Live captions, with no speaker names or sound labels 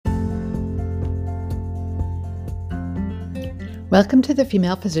Welcome to the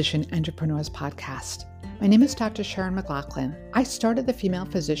Female Physician Entrepreneurs Podcast. My name is Dr. Sharon McLaughlin. I started the Female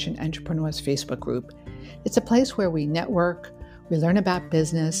Physician Entrepreneurs Facebook group. It's a place where we network, we learn about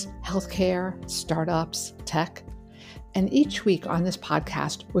business, healthcare, startups, tech. And each week on this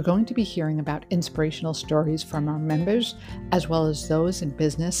podcast, we're going to be hearing about inspirational stories from our members, as well as those in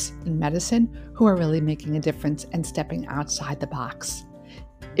business and medicine who are really making a difference and stepping outside the box.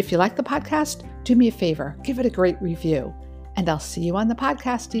 If you like the podcast, do me a favor, give it a great review. And I'll see you on the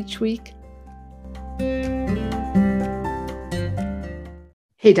podcast each week.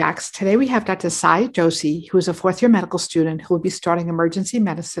 Hey docs, today we have Dr. Sai Joshi, who is a fourth-year medical student who will be starting emergency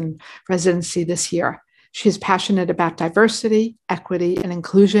medicine residency this year. She is passionate about diversity, equity, and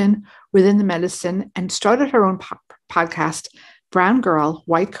inclusion within the medicine and started her own podcast, Brown Girl,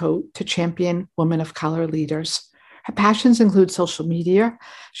 White Coat, to champion women of color leaders. Her passions include social media.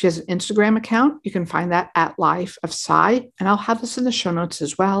 She has an Instagram account. You can find that at Life of Sai, and I'll have this in the show notes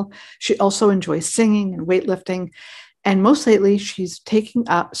as well. She also enjoys singing and weightlifting, and most lately, she's taking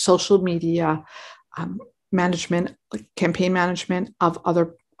up social media management, like campaign management of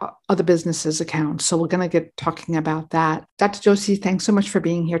other businesses' accounts. So we're going to get talking about that. Dr. Joshi, thanks so much for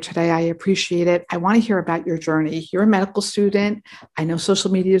being here today. I appreciate it. I want to hear about your journey. You're a medical student. I know social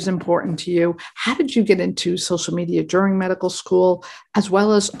media is important to you. How did you get into social media during medical school, as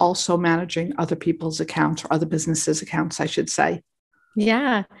well as also managing other people's accounts or other businesses' accounts, I should say?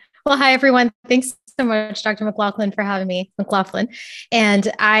 Yeah. Well, hi, everyone. Thanks so much, Dr. McLaughlin, for having me, McLaughlin.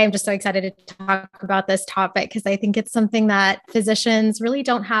 And I'm just so excited to talk about this topic because I think it's something that physicians really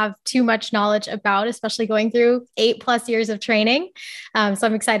don't have too much knowledge about, especially going through 8+ years of training. So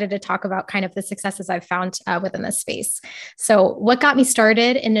I'm excited to talk about kind of the successes I've found within this space. So what got me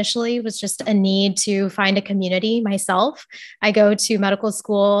started initially was just a need to find a community myself. I go to medical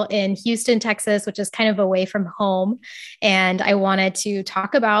school in Houston, Texas, which is kind of away from home. And I wanted to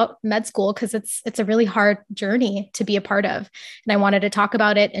talk about med school because it's a really hard journey to be a part of. And I wanted to talk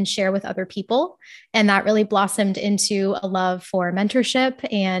about it and share with other people. And that really blossomed into a love for mentorship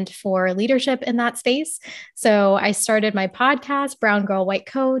and for leadership in that space. So I started my podcast, Brown Girl, White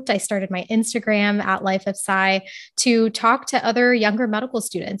Coat. I started my Instagram at Life of Sai to talk to other younger medical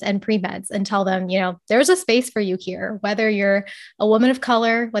students and pre-meds and tell them, there's a space for you here, whether you're a woman of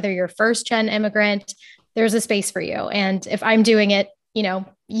color, whether you're first-gen immigrant, there's a space for you. And if I'm doing it,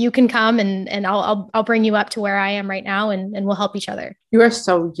 you can come and I'll bring you up to where I am right now and we'll help each other. You are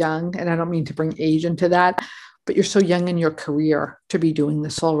so young, and I don't mean to bring age into that, but you're so young in your career to be doing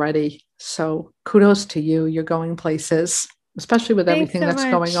this already. So kudos to you. You're going places, especially with everything that's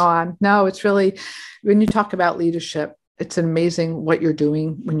going on. No, it's really, when you talk about leadership, it's amazing what you're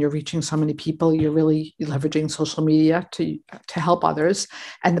doing when you're reaching so many people. You're really leveraging social media to help others.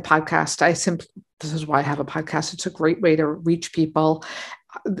 And the podcast, this is why I have a podcast. It's a great way to reach people.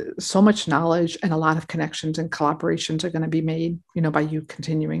 So much knowledge and a lot of connections and collaborations are going to be made, by you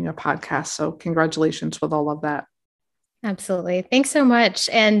continuing a podcast. So congratulations with all of that. Absolutely. Thanks so much.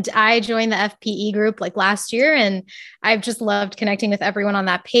 And I joined the FPE group last year, and I've just loved connecting with everyone on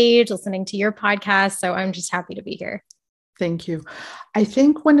that page, listening to your podcast. So I'm just happy to be here. Thank you. I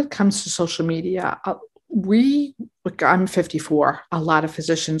think when it comes to social media, I'm 54. A lot of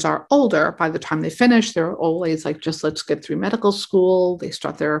physicians are older. By the time they finish, they're always let's get through medical school. They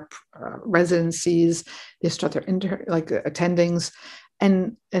start their residencies. They start their attendings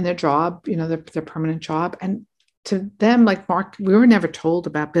and their job, their permanent job. And to them, we were never told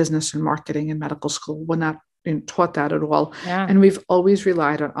about business and marketing in medical school. We're not taught that at all. Yeah. And we've always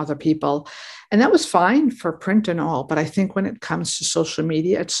relied on other people. And that was fine for print and all. But I think when it comes to social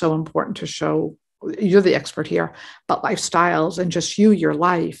media, it's so important to show, you're the expert here, but lifestyles and just your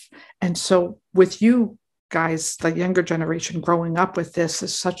life. And so with you guys, the younger generation growing up with this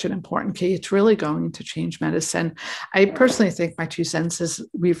is such an important key. It's really going to change medicine. I personally think my 2 cents is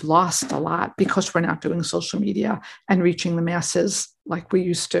we've lost a lot because we're not doing social media and reaching the masses like we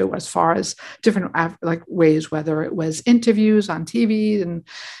used to, as far as different ways, whether it was interviews on TV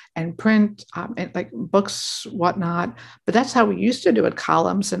and print, and books, whatnot. But that's how we used to do it,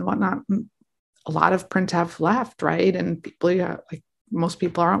 columns and whatnot. A lot of print have left, right? And people, most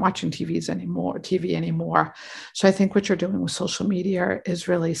people aren't watching TV anymore. So I think what you're doing with social media is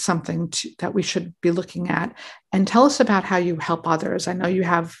really something that we should be looking at. And tell us about how you help others. I know you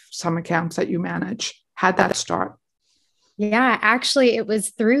have some accounts that you manage. How'd that start? Yeah, actually, it was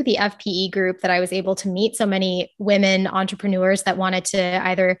through the FPE group that I was able to meet so many women entrepreneurs that wanted to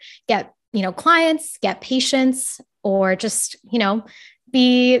either get, clients, get patients, or just,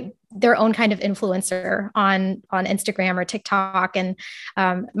 be their own kind of influencer on Instagram or TikTok. And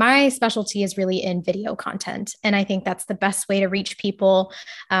my specialty is really in video content. And I think that's the best way to reach people.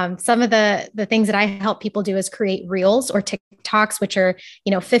 Some of the things that I help people do is create reels or TikToks, which are,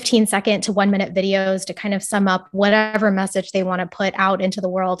 15-second to 1-minute videos to kind of sum up whatever message they want to put out into the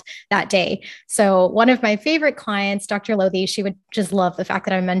world that day. So one of my favorite clients, Dr. Lothy, she would just love the fact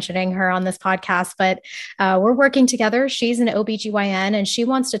that I'm mentioning her on this podcast, but we're working together. She's an OBGYN and she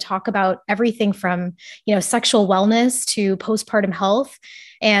wants to talk about everything from, sexual wellness to postpartum health.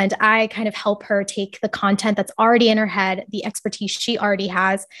 And I kind of help her take the content that's already in her head, the expertise she already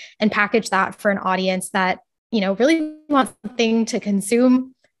has, and package that for an audience that, really wants something to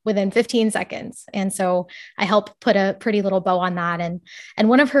consume within 15 seconds. And so I help put a pretty little bow on that. And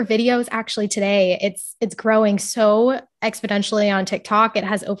one of her videos actually today, it's growing so exponentially on TikTok. It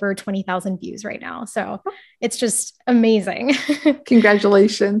has over 20,000 views right now. So it's just amazing.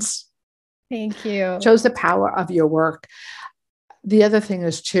 Congratulations. Thank you. Shows the power of your work. The other thing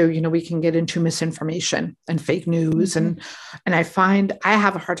is too, we can get into misinformation and fake news. And I find I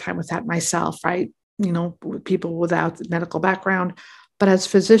have a hard time with that myself, right? With people without medical background. But as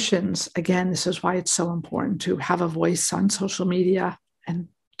physicians, again, this is why it's so important to have a voice on social media and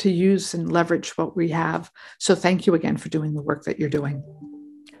to use and leverage what we have. So thank you again for doing the work that you're doing.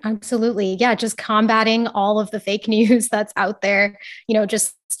 Absolutely. Yeah. Just combating all of the fake news that's out there,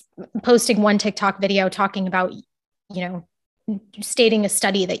 just posting one TikTok video talking about, stating a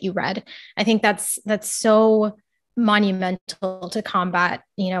study that you read. I think that's so monumental to combat,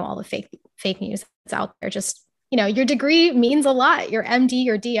 all the fake news that's out there. Just, your degree means a lot. Your MD,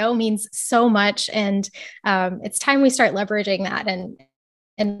 your DO means so much. And it's time we start leveraging that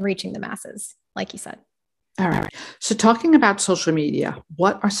and reaching the masses, like you said. All right. So talking about social media,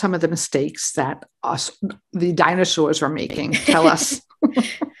 what are some of the mistakes that the dinosaurs are making? Tell us.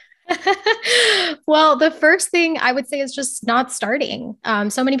 Well, the first thing I would say is just not starting.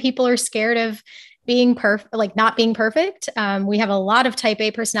 So many people are scared of being perfect, like not being perfect. We have a lot of type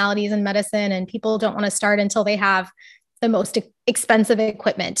A personalities in medicine, and people don't want to start until they have the most expensive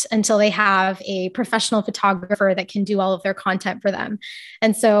equipment, until they have a professional photographer that can do all of their content for them.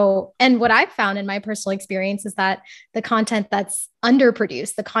 And what I've found in my personal experience is that the content that's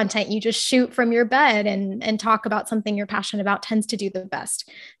underproduced, the content you just shoot from your bed and talk about something you're passionate about, tends to do the best.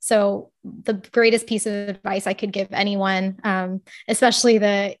 So the greatest piece of advice I could give anyone, especially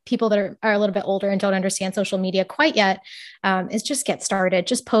the people that are a little bit older and don't understand social media quite yet, is just get started.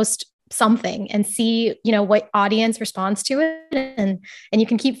 Just post something and see, what audience responds to it. And you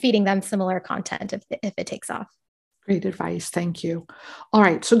can keep feeding them similar content if it takes off. Great advice. Thank you. All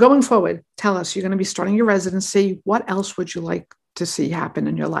right. So going forward, tell us, you're going to be starting your residency. What else would you like to see happen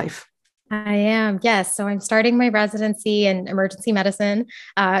in your life? I am. Yes. So I'm starting my residency in emergency medicine,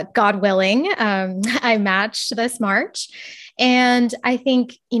 God willing. I matched this March. And I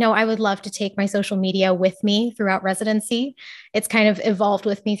think, I would love to take my social media with me throughout residency. It's kind of evolved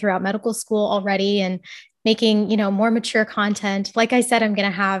with me throughout medical school already, and making, more mature content. Like I said, I'm going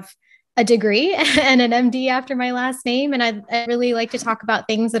to have a degree and an MD after my last name. And I really like to talk about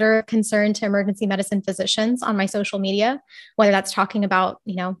things that are of concern to emergency medicine physicians on my social media, whether that's talking about,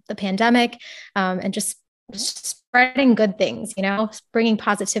 the pandemic, and just spreading good things, bringing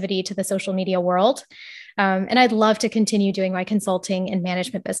positivity to the social media world. And I'd love to continue doing my consulting and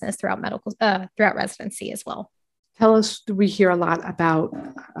management business throughout residency as well. Tell us, we hear a lot about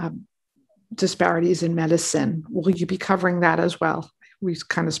disparities in medicine. Will you be covering that as well? We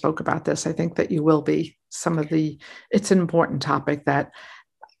kind of spoke about this. I think that you will be. It's an important topic that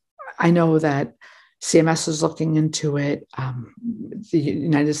I know that CMS is looking into it. The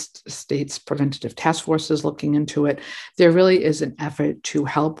United States Preventative Task Force is looking into it. There really is an effort to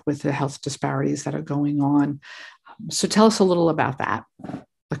help with the health disparities that are going on. So tell us a little about that.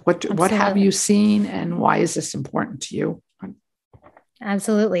 Like what have you seen, and why is this important to you?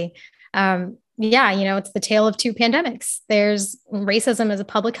 Absolutely. It's the tale of two pandemics. There's racism as a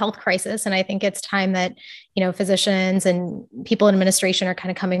public health crisis. And I think it's time that, physicians and people in administration are kind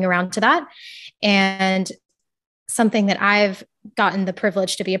of coming around to that. And something that I've gotten the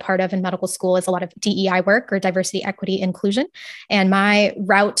privilege to be a part of in medical school is a lot of DEI work, or diversity, equity, inclusion. And my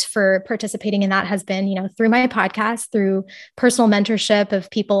route for participating in that has been, through my podcast, through personal mentorship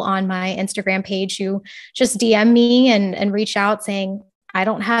of people on my Instagram page who just DM me and reach out saying, I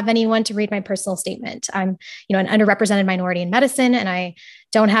don't have anyone to read my personal statement. I'm, an underrepresented minority in medicine, and I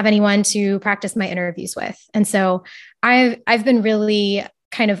don't have anyone to practice my interviews with. And so I've been really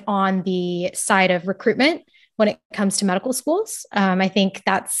kind of on the side of recruitment when it comes to medical schools. I think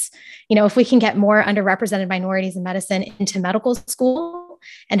that's, if we can get more underrepresented minorities in medicine into medical school,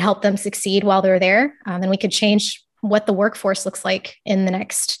 and help them succeed while they're there, then we could change what the workforce looks like in the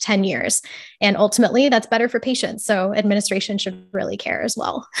next 10 years. And ultimately, that's better for patients. So administration should really care as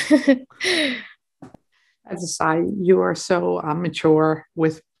well. As a side, you are so mature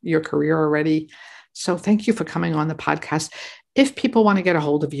with your career already. So thank you for coming on the podcast. If people want to get a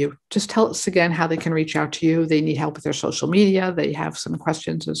hold of you, just tell us again how they can reach out to you. They need help with their social media. They have some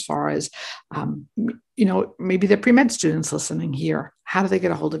questions as far as, maybe they're pre-med students listening here. How do they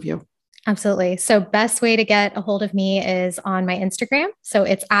get a hold of you? Absolutely. So best way to get a hold of me is on my Instagram. So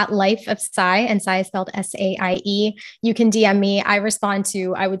it's at Life of Sai, and Sai is spelled SAIE. You can DM me. I respond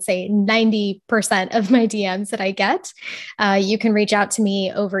to, I would say 90% of my DMs that I get. You can reach out to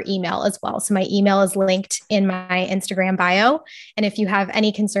me over email as well. So my email is linked in my Instagram bio. And if you have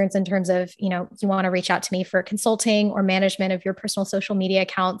any concerns in terms of, you want to reach out to me for consulting or management of your personal social media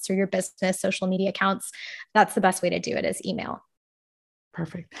accounts or your business social media accounts, that's the best way to do it, is email.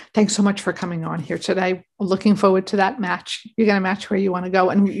 Perfect. Thanks so much for coming on here today. Looking forward to that match. You're going to match where you want to go.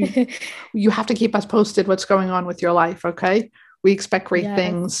 And you have to keep us posted what's going on with your life. Okay. We expect great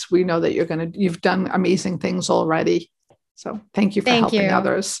things. We know that you've done amazing things already. So thank you for helping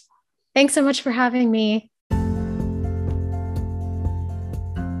others. Thanks so much for having me.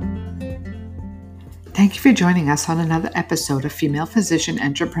 Thank you for joining us on another episode of Female Physician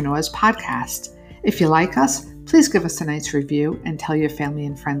Entrepreneurs Podcast. If you like us, please give us a nice review and tell your family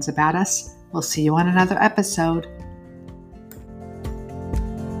and friends about us. We'll see you on another episode.